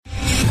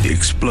The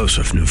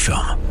explosive new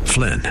film,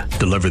 Flynn,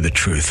 deliver the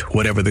truth,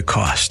 whatever the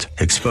cost,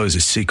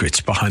 exposes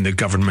secrets behind the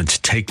government's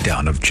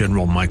takedown of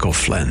General Michael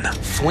Flynn.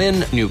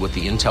 Flynn knew what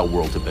the intel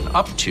world had been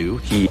up to.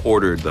 He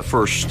ordered the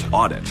first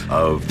audit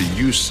of the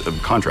use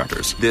of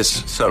contractors.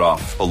 This set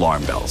off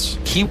alarm bells.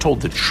 He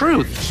told the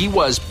truth. He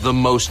was the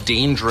most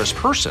dangerous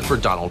person for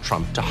Donald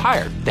Trump to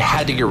hire. They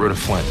had to get rid of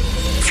Flynn.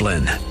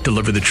 Flynn,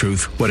 deliver the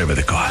truth, whatever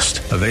the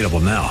cost. Available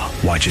now.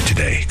 Watch it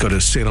today. Go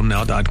to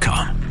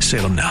salemnow.com.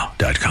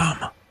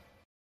 salemnow.com.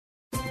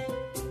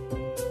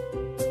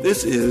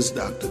 This is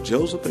Dr.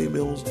 Joseph A.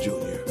 Mills,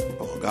 Jr.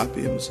 of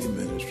Agape Embassy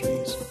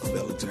Ministries of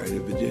Alexandria,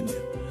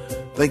 Virginia.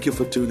 Thank you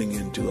for tuning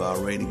in to our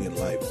Reigning in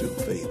Life Through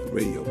Faith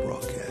radio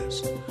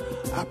broadcast.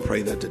 I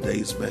pray that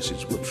today's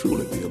message will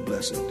truly be a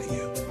blessing to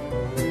you.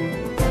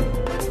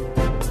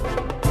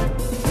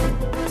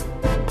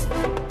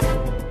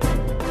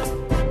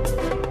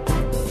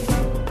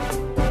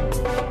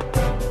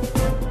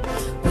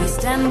 We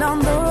stand on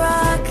the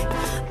rock,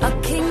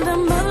 a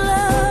kingdom of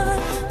love.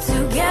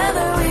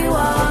 Together we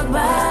walk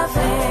by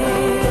faith.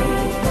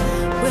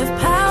 With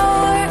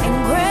power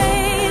and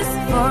grace,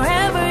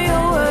 forever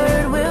your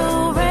word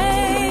will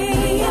reign.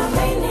 We are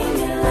reigning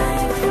in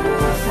life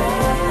through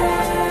faith.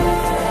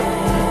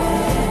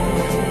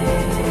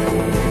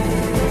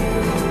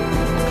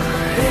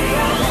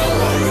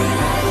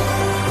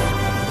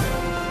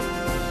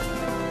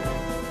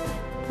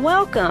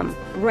 Welcome,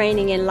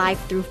 Reigning in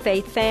Life Through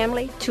Faith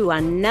family, to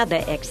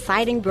another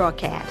exciting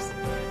broadcast.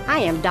 I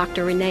am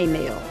Dr. Renee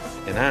Mills.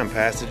 And I'm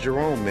Pastor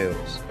Jerome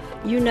Mills.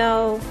 You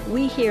know,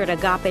 we here at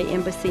Agape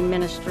Embassy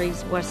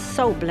Ministries were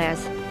so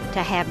blessed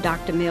to have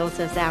Dr.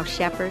 Mills as our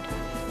shepherd,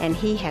 and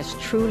he has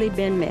truly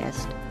been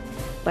missed.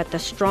 But the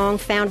strong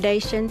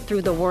foundation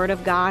through the Word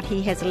of God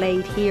he has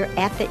laid here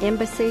at the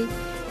embassy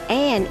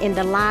and in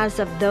the lives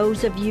of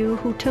those of you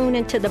who tune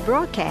into the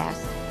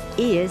broadcast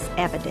is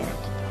evident.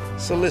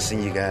 So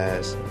listen, you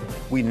guys,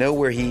 we know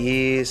where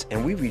he is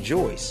and we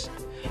rejoice.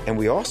 And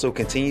we also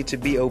continue to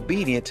be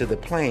obedient to the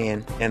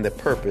plan and the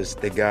purpose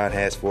that God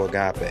has for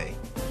Agape.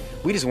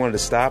 We just wanted to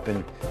stop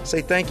and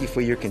say thank you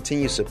for your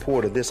continued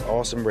support of this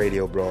awesome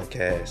radio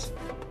broadcast.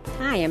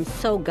 I am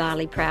so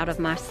golly proud of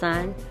my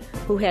son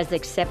who has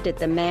accepted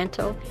the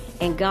mantle,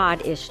 and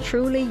God is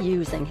truly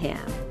using him.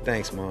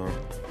 Thanks, Mom.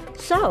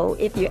 So,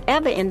 if you're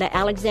ever in the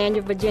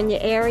Alexandria, Virginia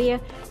area,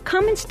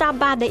 come and stop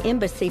by the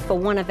embassy for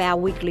one of our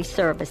weekly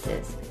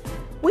services.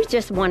 We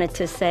just wanted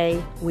to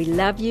say we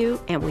love you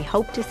and we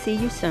hope to see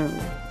you soon.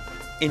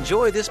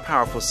 Enjoy this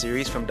powerful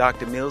series from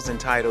Dr. Mills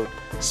entitled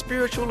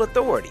Spiritual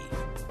Authority,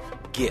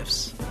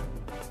 Gifts.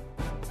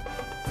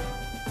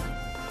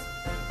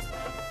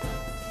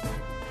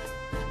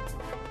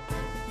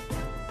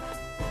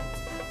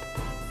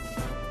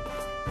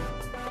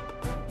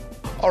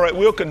 All right,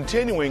 we're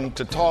continuing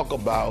to talk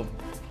about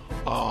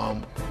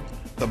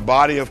the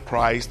body of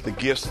Christ, the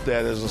gifts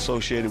that is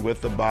associated with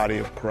the body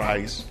of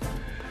Christ.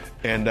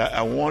 And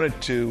I wanted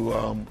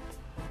to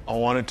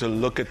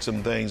look at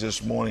some things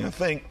this morning. I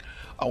think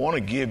I want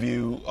to give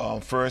you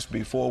first,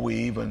 before we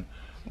even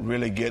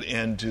really get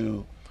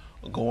into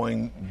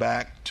going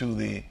back to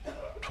the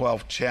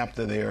 12th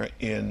chapter there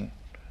in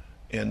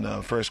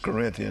 1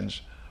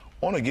 Corinthians,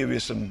 I want to give you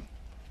some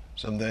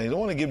things. I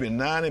want to give you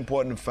 9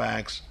 important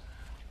facts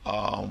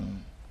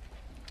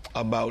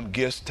about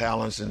gifts,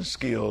 talents, and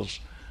skills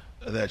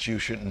that you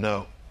should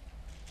know.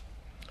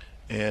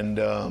 And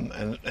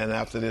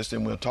after this,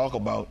 then we'll talk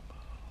about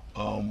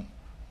some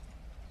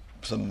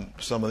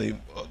of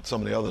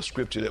the other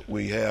scripture that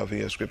we have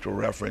here, scriptural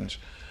reference,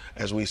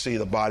 as we see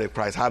the body of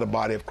Christ, how the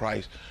body of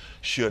Christ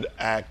should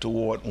act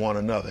toward one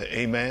another.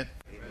 Amen.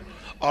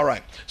 All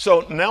right.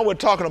 So now we're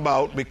talking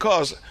about,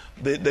 because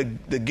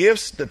the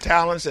gifts, the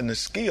talents, and the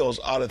skills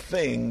are the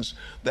things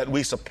that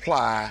we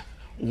supply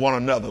one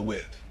another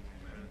with.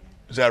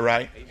 Is that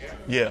right?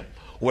 Yeah.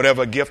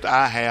 Whatever gift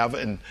I have,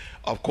 and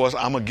of course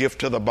I'm a gift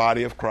to the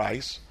body of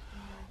Christ,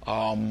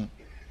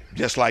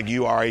 just like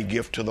you are a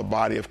gift to the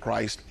body of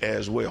Christ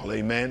as well.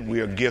 Amen. We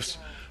are gifts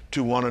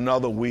to one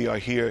another. We are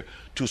here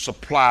to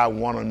supply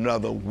one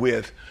another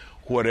with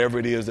whatever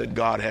it is that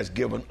God has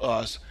given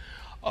us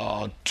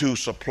to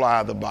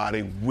supply the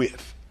body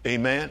with.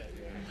 Amen.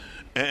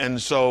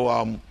 And so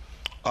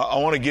I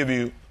want to give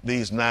you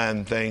these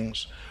 9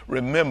 things.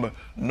 Remember,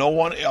 no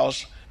one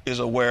else is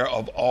aware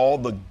of all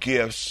the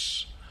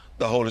gifts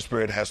the Holy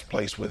Spirit has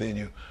placed within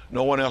you.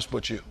 No one else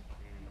but you.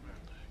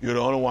 You're the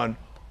only one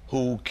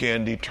who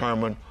can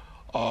determine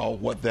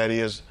what that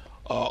is.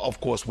 Of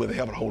course, with the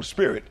help of the Holy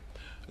Spirit.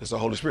 It's the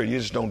Holy Spirit. You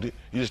just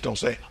don't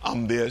say,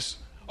 I'm this.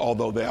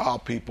 Although there are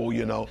people,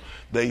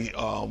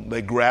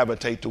 they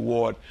gravitate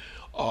toward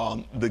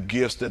the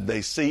gifts that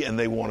they see, and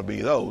they want to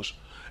be those.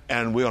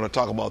 And we're going to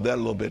talk about that a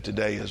little bit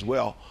today as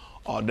well,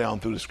 down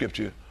through the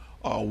scripture.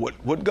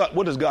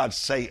 What does God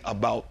say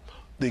about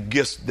the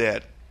gifts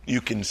that you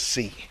can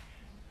see,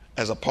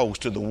 as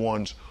opposed to the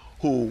ones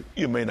who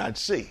you may not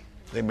see?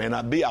 They may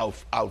not be out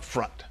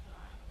front.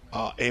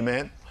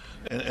 Amen.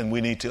 And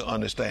we need to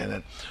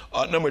understand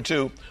that. Number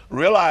 2,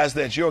 realize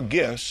that your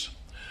gifts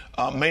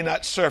may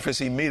not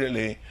surface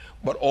immediately,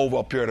 but over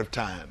a period of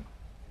time.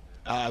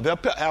 There'll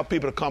have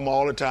people come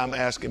all the time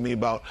asking me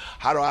about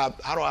how do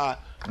I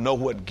know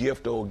what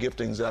gift or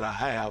giftings that I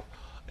have,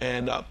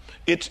 and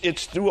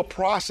it's through a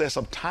process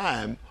of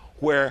time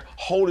where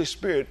Holy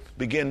Spirit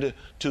begin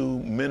to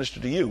minister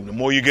to you. The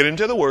more you get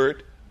into the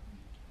Word,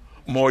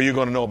 the more you're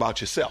going to know about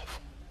yourself.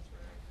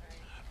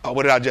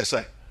 What did I just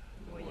say?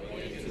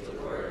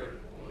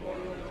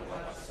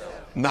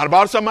 Not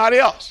about somebody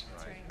else.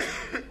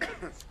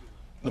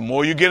 The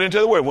more you get into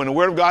the Word, when the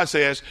Word of God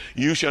says,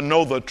 you shall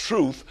know the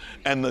truth,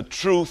 and the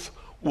truth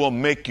will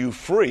make you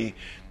free,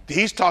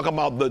 he's talking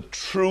about the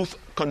truth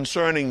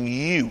concerning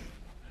you.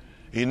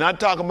 He's not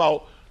talking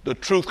about the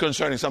truth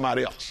concerning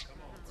somebody else.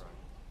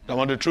 I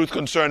want the truth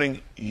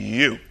concerning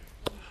you.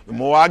 The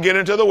more I get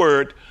into the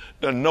Word,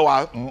 the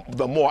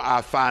more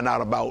I find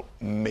out about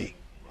me.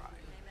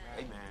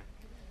 Amen.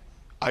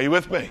 Are you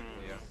with me?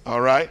 Yeah.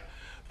 All right?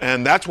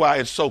 And that's why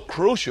it's so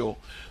crucial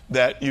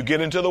that you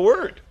get into the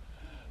Word.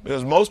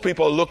 Because most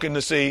people are looking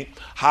to see,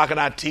 how can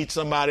I teach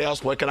somebody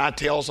else? What can I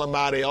tell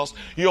somebody else?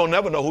 You don't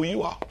never know who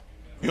you are.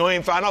 You don't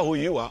even find out who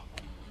you are.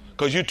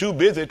 Because you're too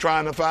busy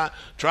trying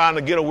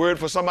to get a word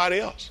for somebody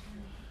else.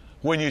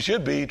 When you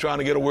should be trying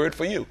to get a word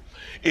for you.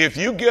 If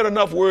you get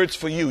enough words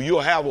for you,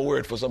 you'll have a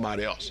word for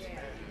somebody else.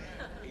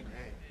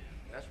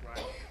 That's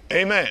right.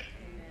 Amen.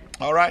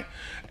 All right.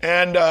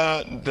 And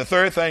the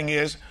third thing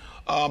is,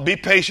 be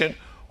patient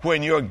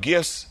when your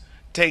gifts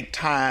take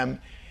time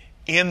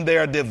in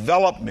their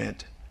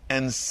development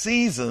and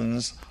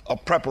seasons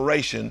of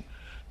preparation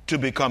to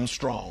become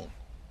strong.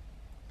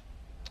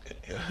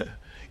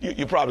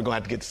 You're probably going to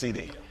have to get the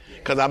CD,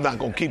 because I'm not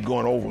going to keep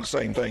going over the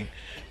same thing,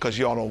 because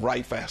y'all don't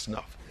write fast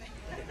enough.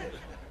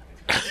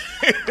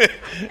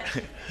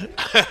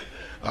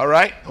 All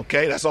right,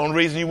 okay, that's the only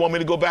reason you want me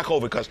to go back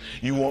over, because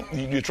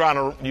you're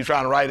trying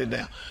to write it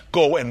down.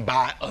 Go and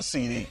buy a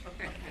CD.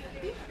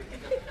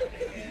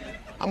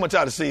 How much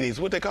are the CDs?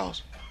 What they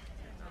cost?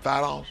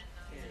 $5?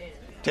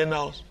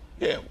 $10?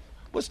 Yeah,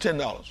 what's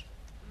 $10?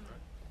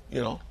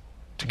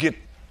 To get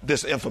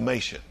this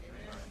information.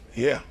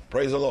 Yeah,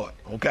 praise the Lord.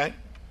 Okay.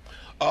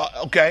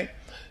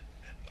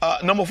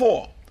 Number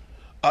 4,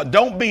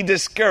 don't be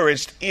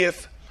discouraged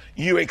if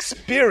you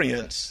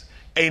experience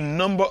a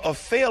number of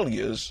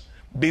failures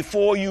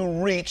before you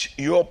reach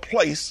your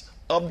place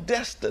of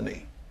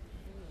destiny.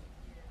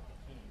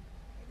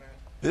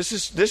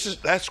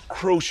 That's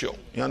crucial.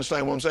 You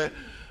understand what I'm saying?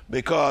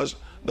 Because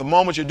the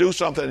moment you do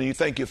something and you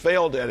think you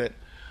failed at it,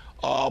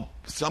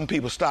 some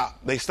people stop.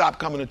 They stop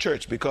coming to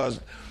church because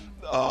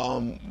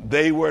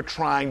they were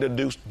trying to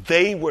do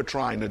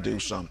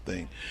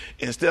something.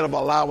 Instead of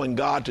allowing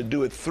God to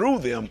do it through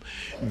them,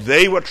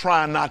 they were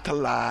trying not to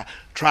lie,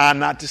 trying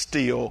not to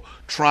steal,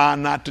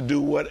 trying not to do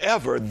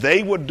whatever.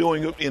 They were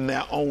doing it in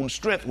their own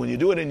strength. When you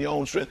do it in your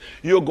own strength,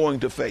 you're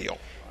going to fail.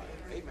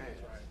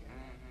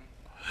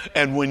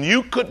 And when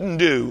you couldn't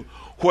do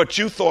what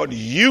you thought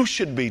you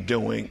should be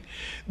doing,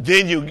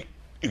 then you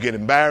get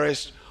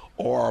embarrassed,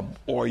 or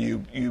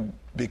you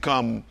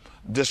become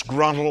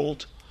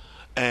disgruntled.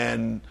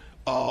 And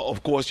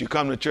of course, you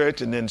come to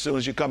church, and then as soon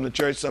as you come to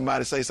church,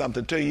 somebody say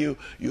something to you,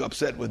 you're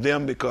upset with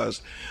them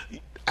because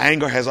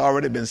anger has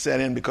already been set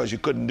in because you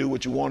couldn't do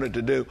what you wanted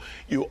to do.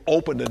 You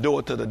open the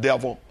door to the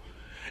devil,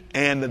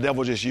 and the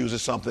devil just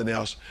uses something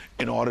else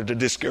in order to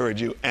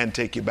discourage you and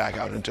take you back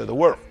out into the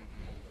world.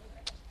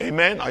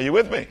 Amen? Are you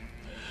with me?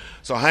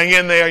 So hang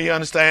in there, you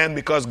understand,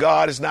 because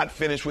God is not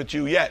finished with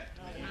you yet.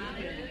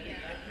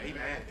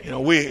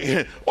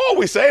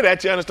 We say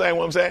that, you understand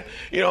what I'm saying?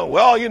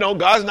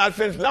 God's not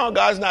finished. No,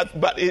 God's not,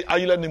 but are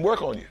you letting him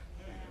work on you?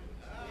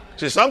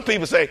 See, some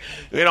people say,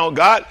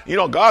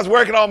 God's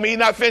working on me, he's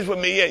not finished with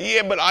me yet.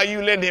 Yeah, but are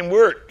you letting him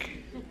work?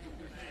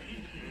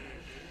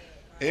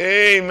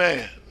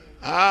 Amen.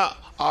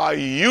 Are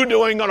you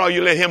doing it, or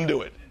you let him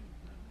do it?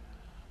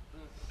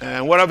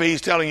 And whatever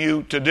he's telling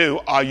you to do,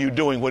 are you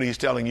doing what he's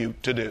telling you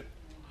to do?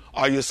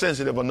 Are you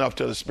sensitive enough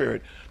to the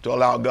Spirit to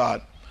allow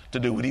God to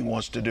do what he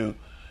wants to do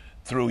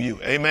through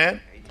you? Amen?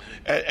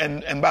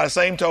 And by the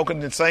same token,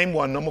 the same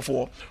one, number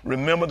 4,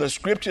 remember the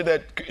scripture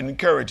that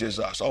encourages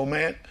us. Oh,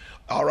 man.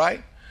 All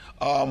right.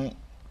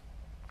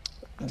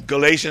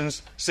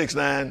 Galatians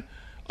 6:9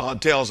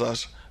 tells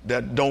us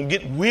that don't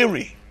get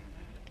weary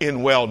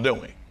in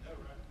well-doing.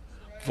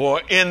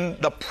 For in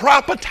the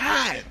proper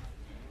time,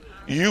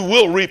 you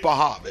will reap a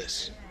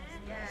harvest.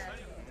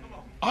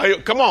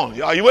 Come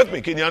on, are you with me?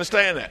 Can you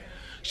understand that?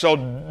 So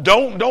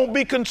don't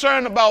be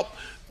concerned about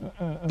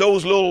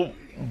those little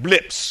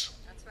blips.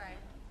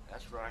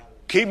 That's right.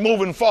 Keep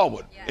moving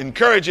forward. Yeah.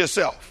 Encourage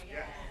yourself.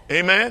 Yeah.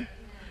 Amen?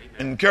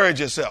 Encourage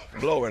yourself.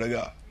 Glory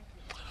to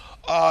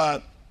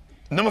God.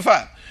 Number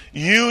 5,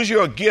 use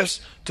your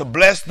gifts to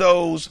bless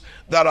those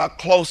that are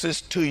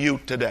closest to you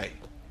today.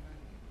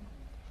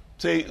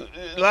 See,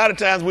 a lot of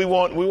times we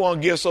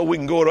want gifts so we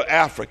can go to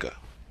Africa.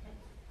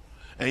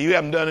 And you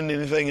haven't done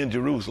anything in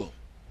Jerusalem.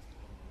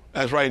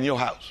 That's right in your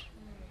house.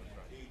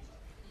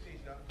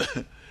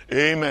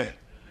 Amen.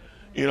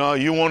 You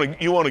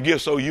want a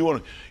gift, so you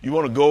want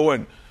to go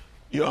and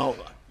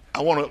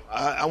I want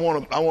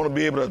to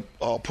be able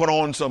to put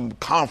on some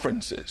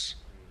conferences.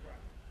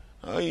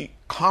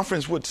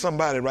 Conference with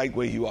somebody right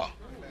where you are.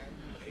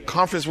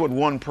 Conference with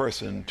one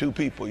person, two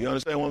people. You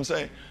understand what I'm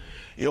saying?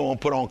 You don't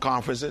want to put on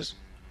conferences.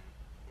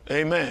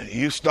 Amen.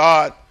 You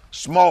start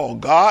small.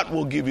 God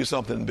will give you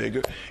something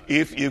bigger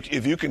if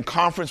you can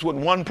conference with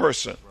one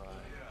person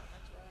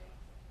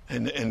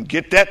and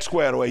get that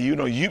squared away. You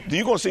know, you're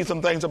going to see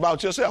some things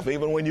about yourself.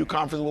 Even when you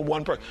conference with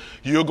one person,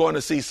 you're going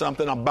to see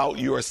something about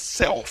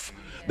yourself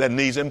that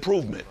needs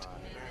improvement.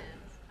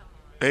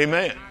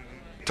 Amen.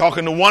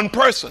 Talking to one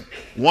person.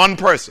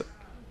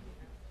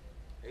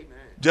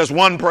 Just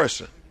one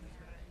person.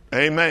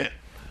 Amen.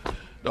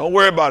 Don't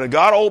worry about it.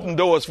 God opened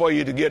doors for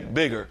you to get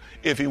bigger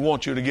if he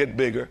wants you to get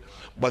bigger.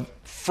 But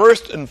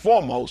first and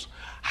foremost,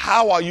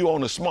 how are you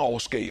on a small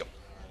scale?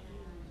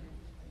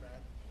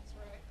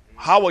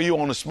 How are you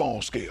on a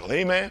small scale?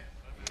 Amen.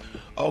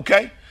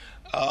 Okay.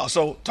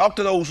 So talk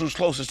to those who's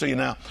closest to you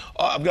now.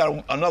 I've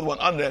got another one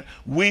under that.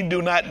 We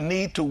do not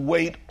need to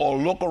wait or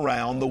look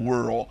around the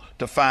world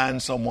to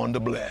find someone to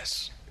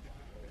bless.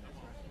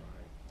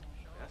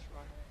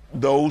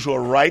 Those who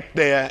are right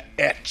there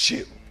at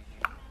you.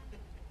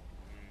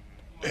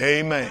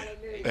 Amen.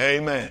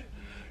 Amen.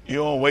 You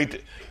don't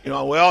wait. I'm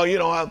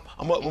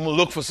going to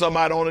look for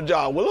somebody on a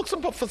job. Well, look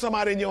for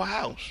somebody in your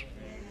house.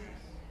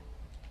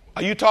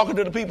 Are you talking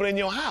to the people in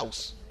your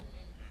house?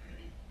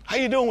 How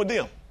you doing with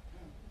them?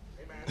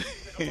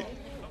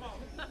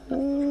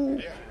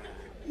 Ooh.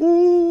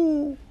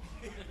 Ooh.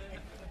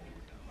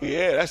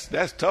 Yeah,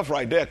 that's tough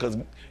right there because,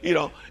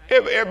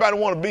 everybody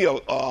want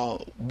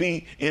to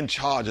be in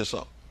charge of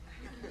something.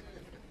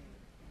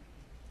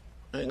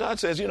 And God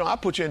says, I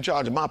put you in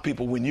charge of my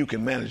people when you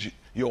can manage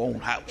your own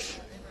house.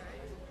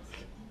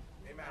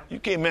 You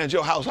can't manage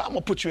your house. I'm going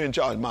to put you in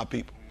charge of my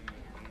people.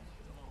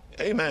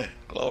 Amen.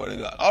 Glory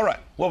to God. All right.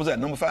 What was that?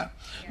 Number 5?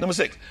 Number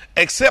 6.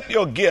 Accept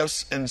your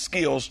gifts and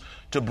skills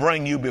to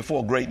bring you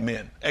before great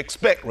men.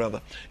 Expect,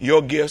 rather,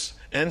 your gifts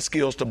and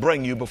skills to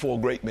bring you before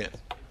great men.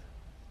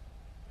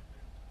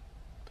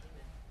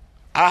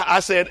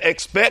 I said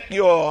expect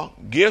your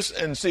gifts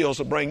and skills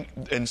to bring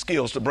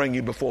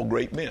you before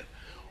great men.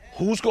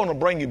 Who's going to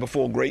bring you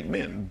before great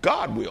men?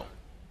 God will.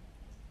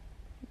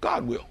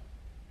 God will.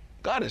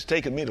 God has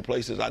taken me to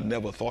places I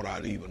never thought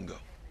I'd even go.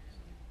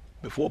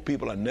 Before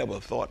people I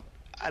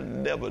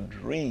never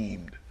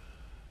dreamed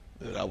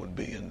that I would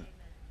be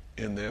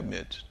in their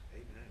midst.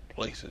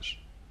 Places.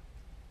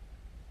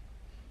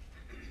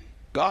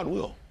 God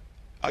will.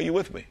 Are you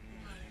with me?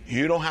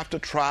 You don't have to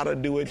try to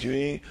do it.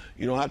 You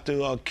don't have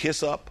to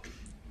kiss up.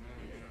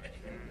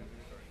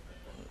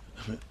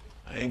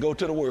 I ain't go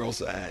to the world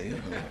side.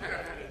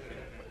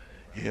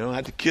 You don't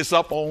have to kiss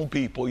up on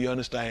people, you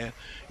understand,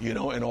 in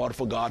order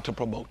for God to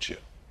promote you.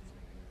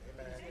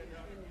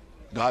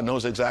 God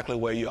knows exactly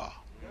where you are.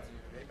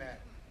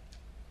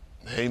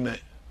 Amen.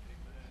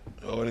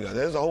 Oh,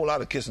 there's a whole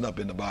lot of kissing up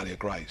in the body of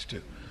Christ,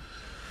 too.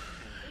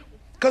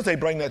 Because they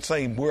bring that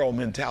same world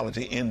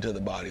mentality into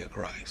the body of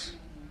Christ.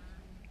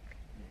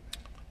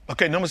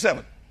 Okay, number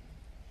 7.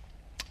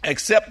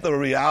 Accept the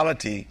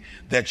reality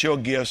that your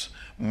gifts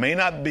may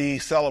not be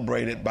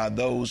celebrated by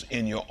those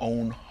in your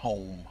own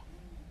home.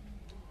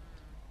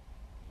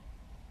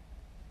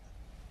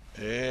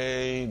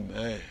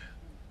 Amen.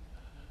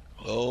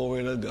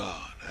 Glory to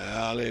God.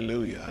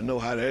 Hallelujah. I know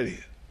how that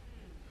is.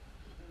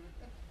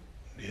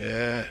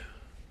 Yeah.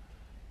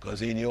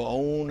 Because in your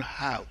own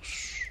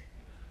house,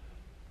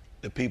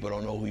 the people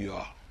don't know who you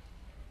are.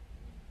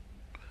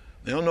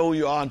 They don't know who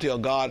you are until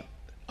God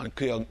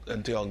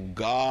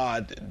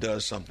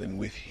does something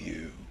with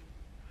you.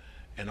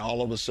 And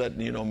all of a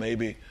sudden,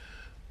 maybe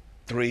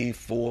 3,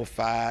 4,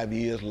 5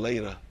 years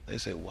later, they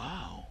say,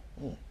 wow,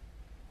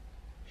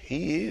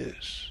 he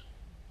is.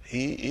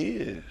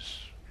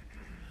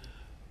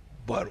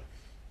 But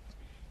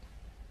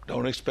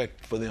don't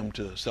expect for them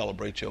to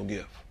celebrate your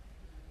gift.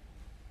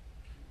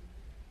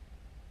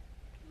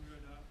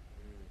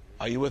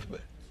 Are you with me?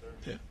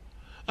 Yeah.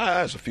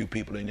 There's a few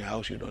people in your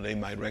house, they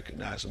might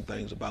recognize some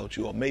things about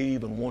you or may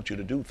even want you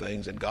to do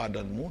things that God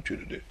doesn't want you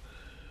to do.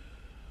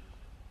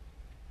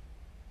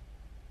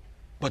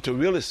 But to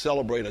really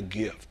celebrate a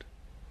gift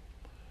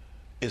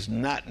is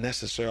not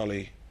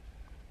necessarily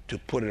to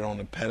put it on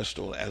a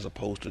pedestal as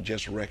opposed to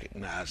just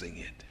recognizing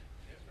it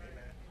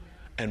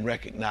and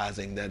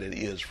recognizing that it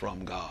is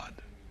from God.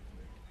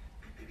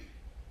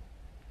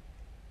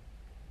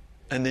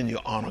 And then you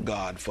honor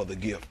God for the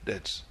gift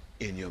that's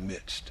in your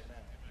midst.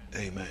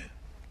 Amen.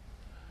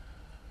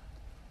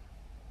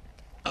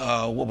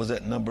 What was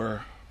that?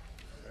 Number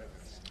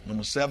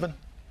 7?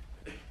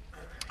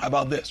 How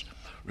about this?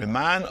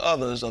 Remind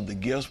others of the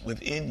gifts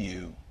within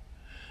you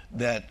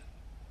that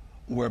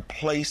were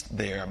placed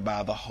there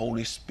by the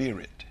Holy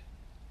Spirit.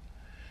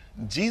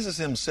 Jesus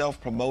himself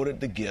promoted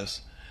the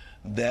gifts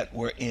that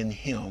were in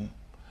him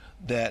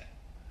that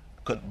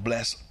could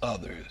bless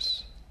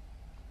others.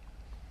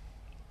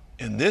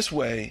 In this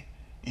way,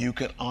 you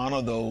can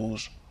honor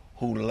those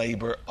who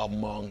labor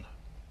among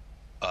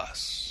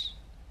us.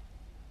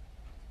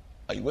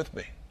 Are you with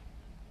me?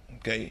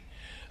 Okay.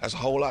 That's a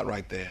whole lot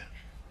right there.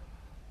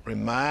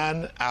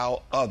 Remind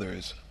our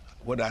others.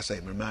 What did I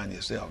say? Remind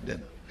yourself,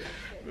 didn't I?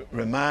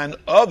 Remind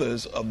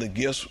others of the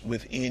gifts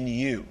within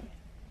you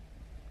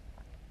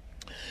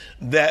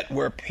that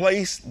were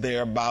placed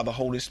there by the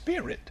Holy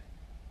Spirit.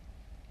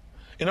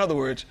 In other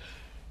words,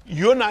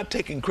 you're not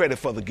taking credit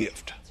for the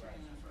gift.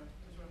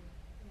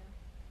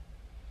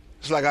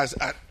 It's like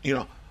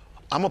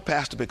I'm a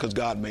pastor because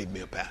God made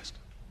me a pastor.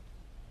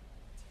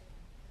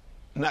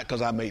 Not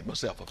because I made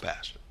myself a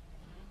pastor.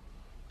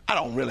 I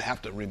don't really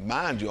have to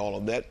remind you all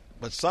of that,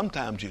 but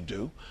sometimes you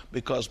do,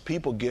 because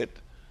people get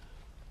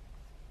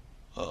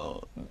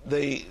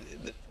they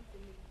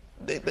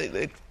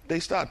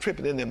start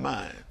tripping in their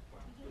mind,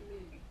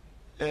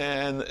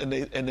 and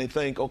they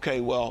think, okay,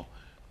 well,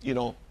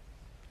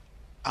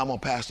 I'm a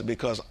pastor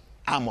because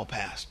I'm a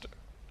pastor.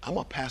 I'm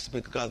a pastor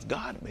because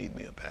God made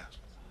me a pastor,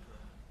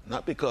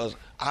 not because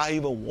I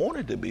even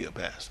wanted to be a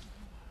pastor.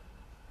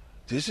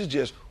 This is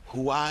just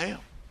who I am.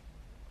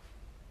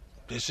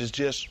 This is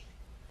just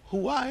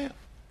who I am.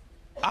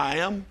 I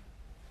am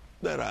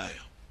that I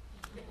am.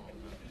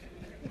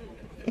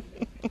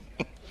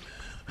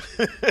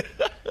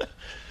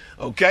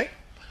 Okay?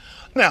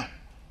 Now,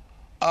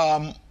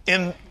 and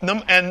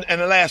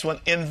the last one,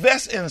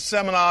 invest in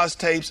seminars,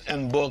 tapes,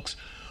 and books,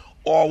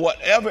 or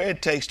whatever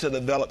it takes to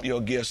develop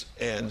your gifts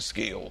and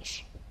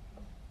skills.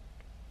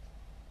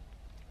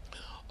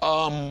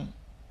 Let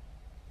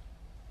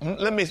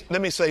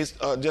me say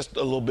just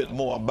a little bit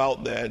more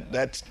about that.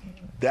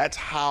 That's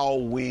how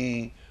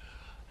we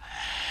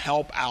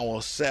help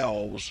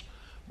ourselves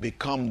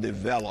become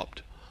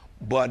developed,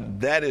 but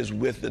that is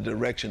with the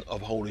direction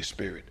of Holy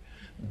Spirit.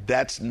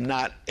 That's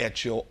not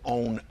at your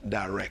own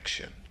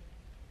direction.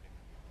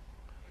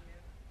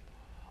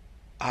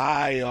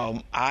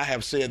 I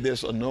have said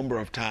this a number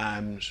of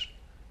times,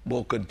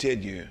 will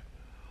continue.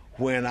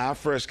 When I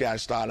first got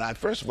started,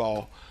 first of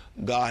all,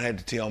 God had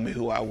to tell me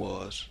who I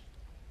was.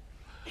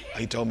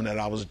 He told me that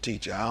I was a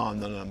teacher. I don't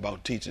know nothing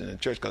about teaching in the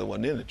church because I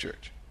wasn't in the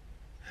church.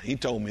 He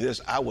told me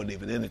this, I wasn't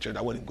even in the church.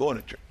 I wasn't even going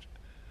to church.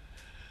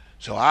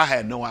 So I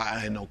had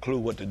no clue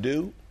what to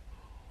do.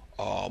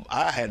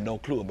 I had no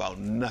clue about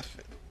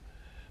nothing.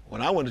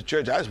 When I went to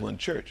church, I just went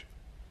to church.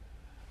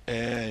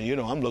 And,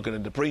 I'm looking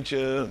at the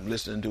preacher, I'm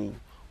listening to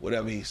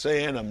whatever he's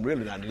saying. I'm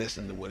really not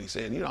listening to what he's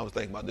saying. I was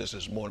thinking about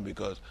this morning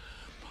because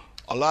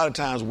a lot of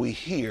times we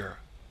hear,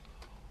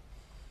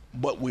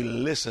 but we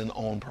listen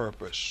on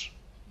purpose.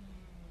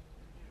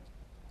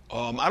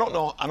 I don't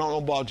know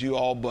about you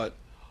all, but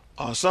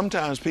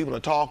sometimes people are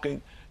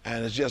talking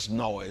and it's just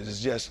noise.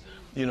 It's just,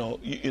 you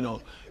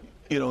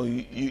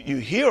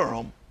hear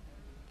them,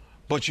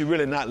 but you're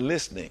really not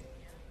listening.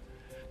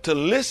 To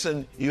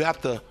listen, you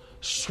have to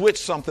switch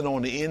something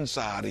on the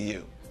inside of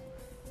you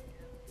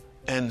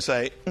and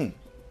say,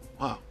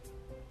 wow.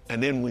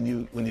 And then when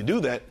you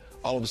do that,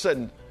 all of a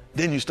sudden,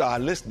 then you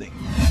start listening.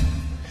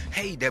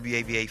 Hey,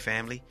 WAVA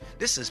family,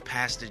 this is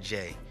Pastor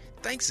Jay.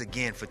 Thanks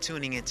again for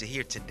tuning in to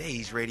hear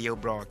today's radio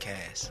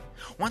broadcast.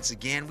 Once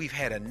again, we've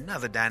had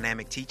another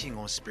dynamic teaching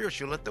on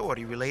spiritual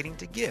authority relating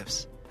to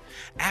gifts.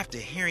 After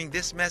hearing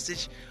this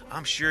message,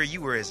 I'm sure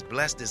you were as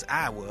blessed as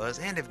I was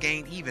and have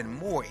gained even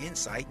more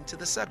insight into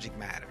the subject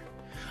matter.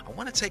 I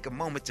want to take a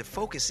moment to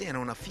focus in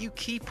on a few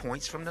key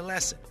points from the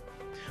lesson.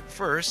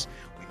 First,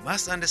 we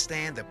must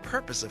understand the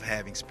purpose of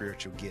having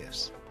spiritual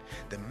gifts.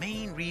 The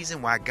main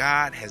reason why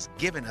God has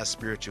given us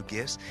spiritual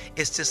gifts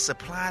is to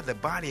supply the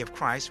body of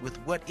Christ with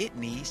what it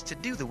needs to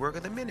do the work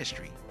of the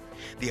ministry.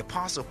 The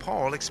Apostle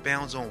Paul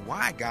expounds on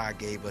why God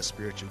gave us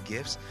spiritual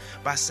gifts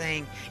by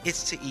saying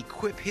it's to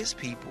equip his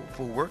people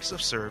for works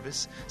of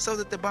service so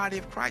that the body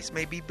of Christ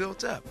may be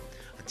built up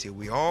until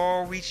we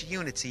all reach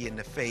unity in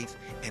the faith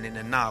and in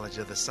the knowledge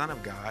of the Son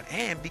of God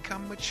and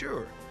become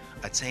mature,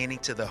 attaining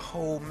to the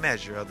whole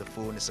measure of the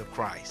fullness of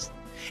Christ.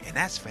 And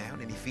that's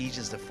found in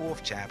Ephesians the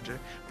 4th chapter,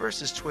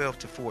 verses 12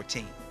 to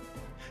 14.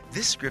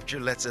 This scripture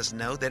lets us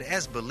know that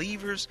as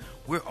believers,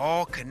 we're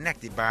all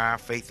connected by our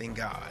faith in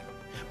God.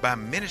 By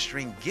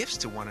ministering gifts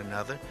to one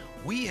another,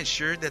 we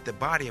ensure that the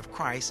body of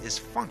Christ is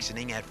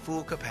functioning at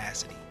full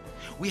capacity.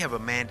 We have a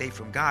mandate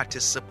from God to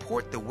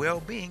support the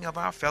well-being of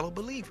our fellow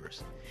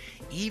believers.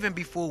 Even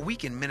before we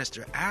can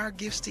minister our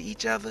gifts to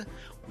each other,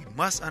 we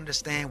must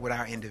understand what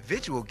our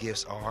individual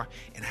gifts are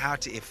and how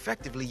to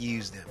effectively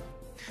use them.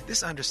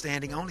 This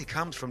understanding only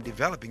comes from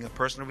developing a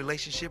personal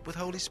relationship with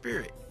Holy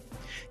Spirit.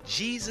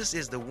 Jesus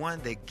is the one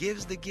that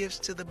gives the gifts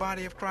to the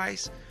body of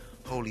Christ.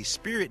 Holy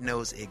Spirit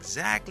knows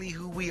exactly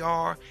who we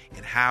are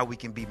and how we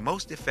can be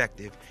most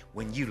effective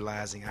when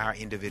utilizing our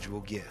individual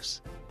gifts.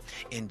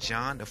 In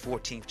John, the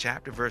 14th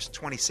chapter, verse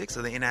 26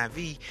 of the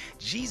NIV,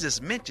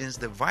 Jesus mentions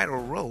the vital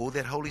role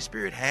that Holy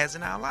Spirit has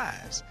in our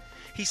lives.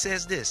 He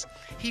says this,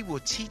 "He will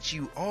teach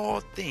you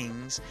all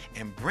things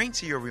and bring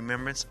to your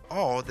remembrance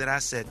all that I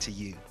said to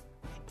you."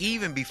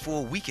 Even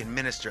before we can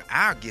minister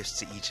our gifts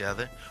to each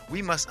other,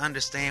 we must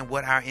understand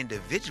what our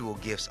individual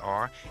gifts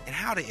are and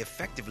how to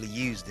effectively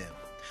use them.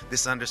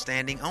 This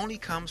understanding only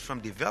comes from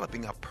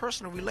developing a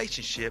personal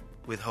relationship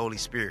with Holy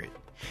Spirit.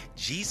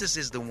 Jesus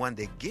is the one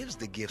that gives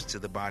the gifts to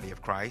the body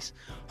of Christ.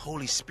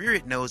 Holy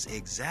Spirit knows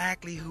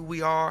exactly who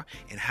we are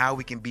and how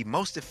we can be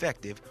most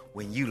effective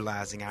when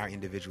utilizing our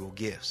individual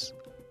gifts.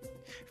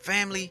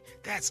 Family,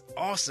 that's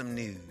awesome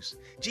news.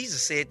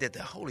 Jesus said that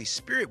the Holy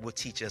Spirit will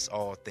teach us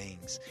all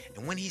things.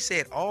 And when he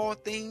said all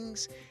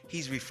things,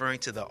 he's referring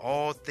to the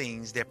all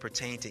things that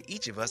pertain to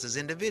each of us as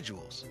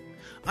individuals.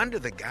 Under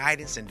the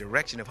guidance and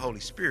direction of Holy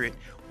Spirit,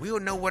 we'll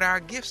know what our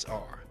gifts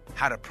are,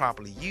 how to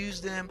properly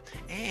use them,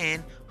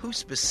 and who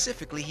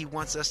specifically he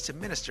wants us to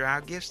minister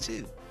our gifts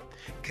to.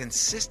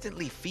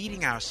 Consistently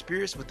feeding our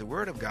spirits with the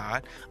Word of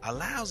God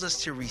allows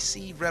us to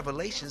receive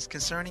revelations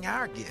concerning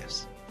our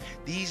gifts.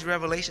 These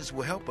revelations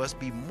will help us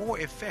be more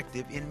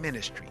effective in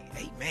ministry.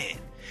 Amen.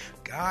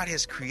 God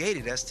has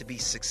created us to be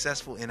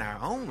successful in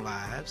our own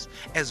lives,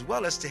 as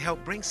well as to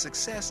help bring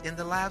success in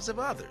the lives of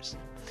others.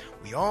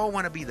 We all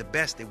want to be the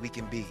best that we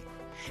can be,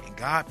 and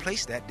God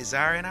placed that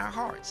desire in our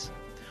hearts.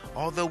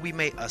 Although we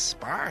may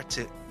aspire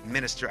to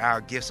minister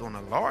our gifts on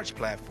a large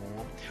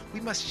platform, we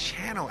must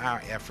channel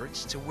our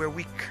efforts to where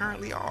we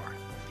currently are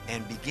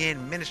and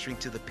begin ministering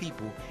to the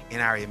people in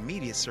our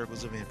immediate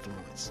circles of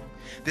influence.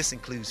 This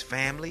includes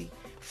family,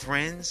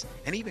 friends,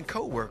 and even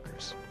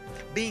co-workers.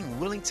 Being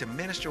willing to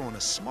minister on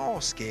a small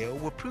scale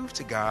will prove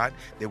to God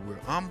that we're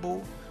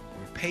humble,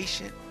 we're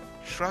patient,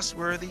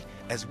 trustworthy,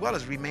 as well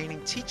as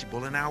remaining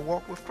teachable in our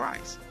walk with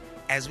Christ.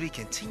 As we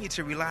continue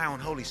to rely on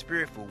Holy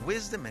Spirit for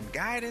wisdom and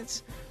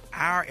guidance,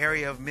 our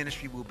area of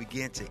ministry will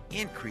begin to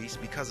increase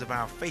because of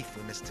our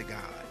faithfulness to God.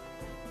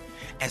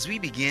 As we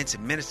begin to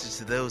minister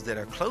to those that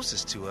are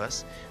closest to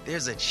us,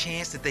 there's a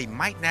chance that they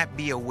might not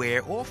be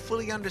aware or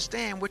fully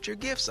understand what your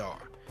gifts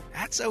are.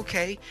 That's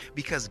okay,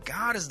 because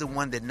God is the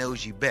one that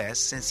knows you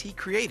best since He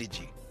created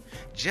you.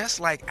 Just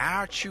like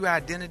our true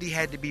identity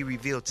had to be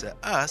revealed to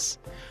us,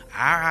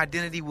 our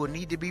identity will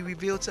need to be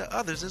revealed to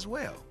others as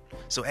well.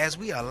 So as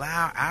we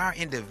allow our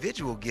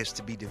individual gifts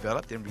to be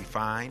developed and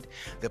refined,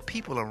 the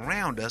people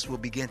around us will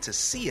begin to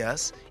see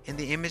us in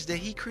the image that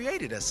He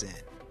created us in,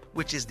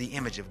 which is the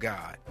image of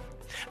God.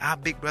 Our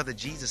big brother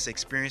Jesus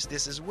experienced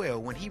this as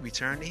well when He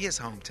returned to His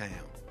hometown.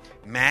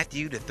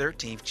 Matthew, the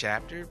 13th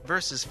chapter,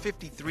 verses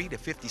 53 to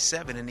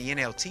 57 in the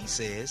NLT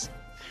says,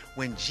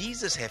 "When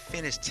Jesus had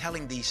finished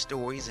telling these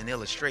stories and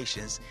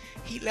illustrations,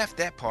 He left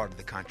that part of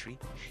the country.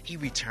 He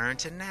returned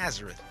to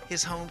Nazareth,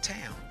 His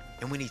hometown.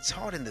 And when He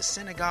taught in the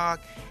synagogue,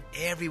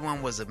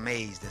 everyone was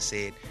amazed and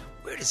said,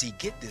 'Where does He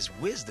get this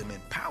wisdom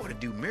and power to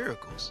do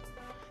miracles?'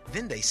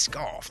 Then they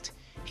scoffed.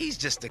 'He's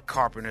just a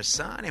carpenter's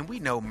son, and we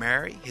know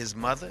Mary, his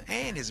mother,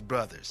 and his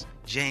brothers,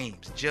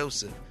 James,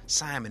 Joseph,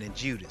 Simon, and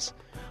Judas.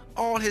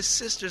 All his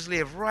sisters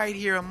live right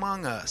here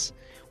among us.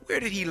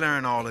 Where did he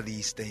learn all of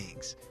these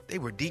things?' They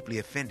were deeply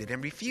offended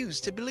and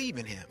refused to believe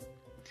in Him."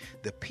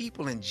 The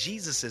people in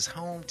Jesus'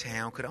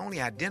 hometown could only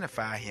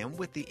identify Him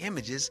with the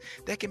images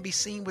that can be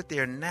seen with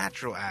their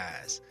natural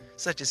eyes,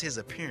 such as His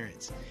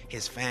appearance,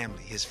 His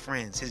family, His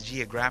friends, His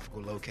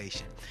geographical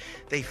location.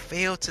 They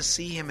failed to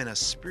see Him in a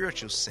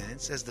spiritual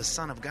sense as the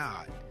Son of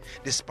God.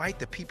 Despite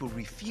the people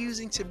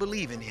refusing to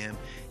believe in Him,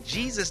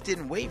 Jesus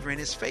didn't waver in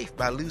His faith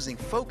by losing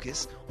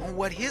focus on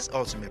what His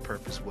ultimate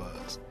purpose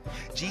was.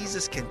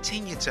 Jesus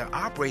continued to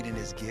operate in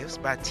His gifts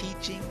by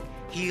teaching,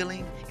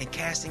 healing, and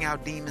casting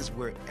out demons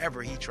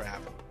wherever He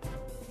traveled.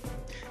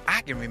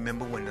 I can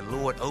remember when the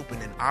Lord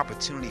opened an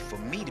opportunity for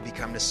me to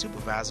become the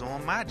supervisor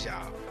on my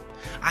job.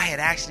 I had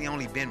actually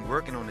only been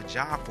working on the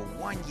job for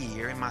 1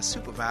 year, and my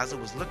supervisor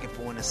was looking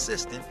for an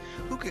assistant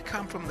who could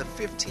come from the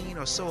 15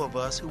 or so of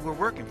us who were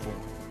working for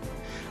him.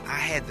 I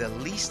had the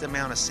least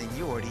amount of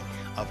seniority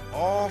of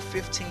all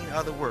 15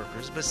 other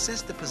workers, but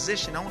since the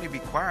position only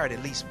required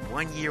at least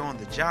 1 year on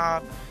the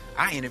job,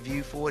 I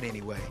interviewed for it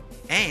anyway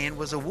and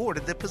was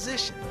awarded the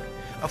position.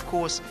 Of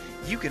course,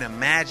 you can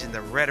imagine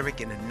the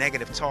rhetoric and the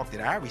negative talk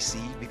that I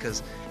received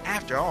because,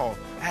 after all,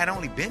 I had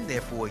only been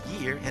there for a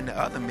year, and the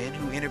other men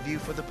who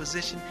interviewed for the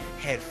position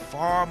had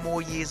far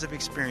more years of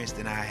experience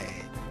than I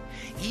had.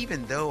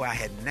 Even though I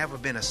had never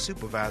been a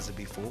supervisor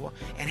before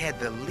and had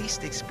the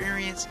least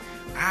experience,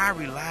 I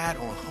relied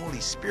on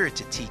Holy Spirit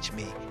to teach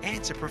me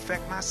and to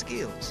perfect my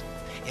skills.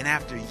 And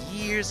after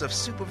years of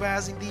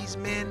supervising these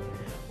men,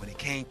 when it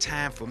came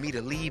time for me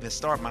to leave and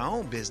start my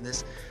own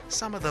business,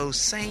 some of those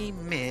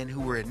same men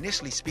who were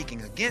initially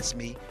speaking against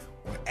me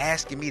were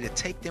asking me to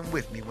take them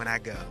with me when I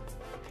go.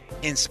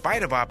 In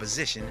spite of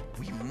opposition,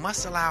 we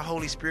must allow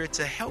Holy Spirit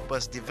to help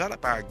us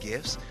develop our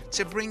gifts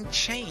to bring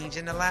change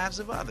in the lives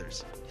of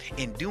others.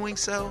 In doing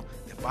so,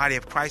 the body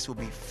of Christ will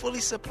be fully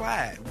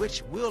supplied,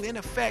 which will, in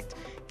effect,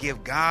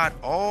 give God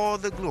all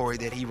the glory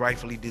that He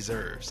rightfully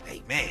deserves.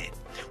 Amen.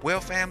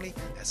 Well, family,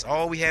 that's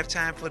all we have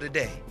time for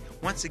today.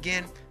 Once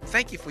again,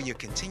 thank you for your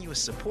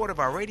continuous support of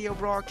our radio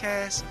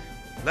broadcast.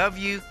 We love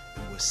you,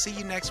 and we'll see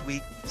you next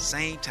week,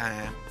 same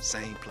time,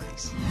 same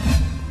place.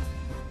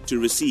 To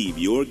receive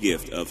your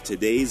gift of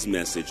today's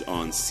message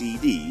on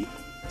CD,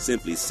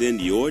 simply send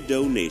your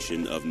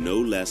donation of no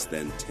less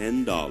than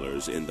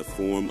 $10 in the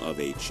form of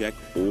a check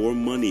or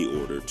money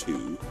order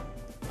to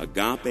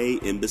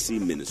Agape Embassy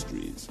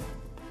Ministries,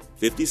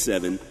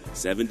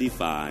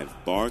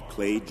 5775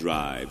 Barclay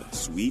Drive,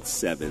 Suite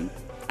 7,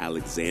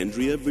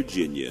 Alexandria,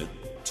 Virginia,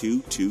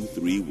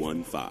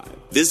 22315.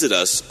 Visit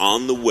us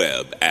on the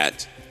web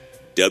at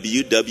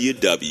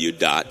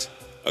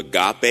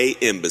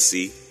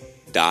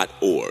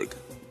www.agapeembassy.org.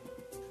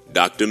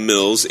 Dr.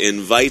 Mills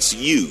invites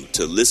you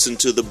to listen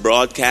to the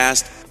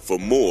broadcast for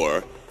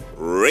more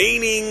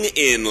Reigning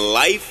in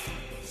Life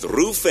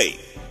Through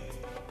Faith.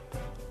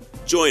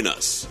 Join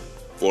us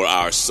for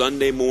our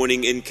Sunday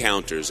morning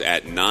encounters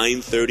at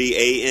 9:30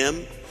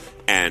 a.m.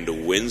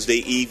 and Wednesday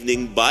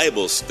evening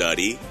Bible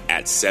study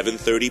at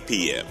 7:30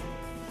 p.m.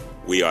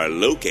 We are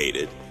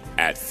located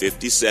at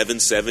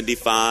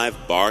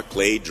 5775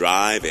 Barclay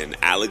Drive in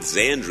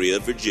Alexandria,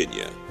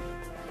 Virginia.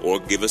 Or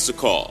give us a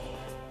call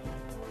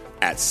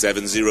at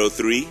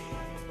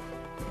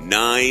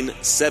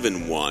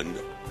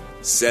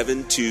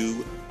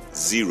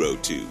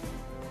 703-971-7202.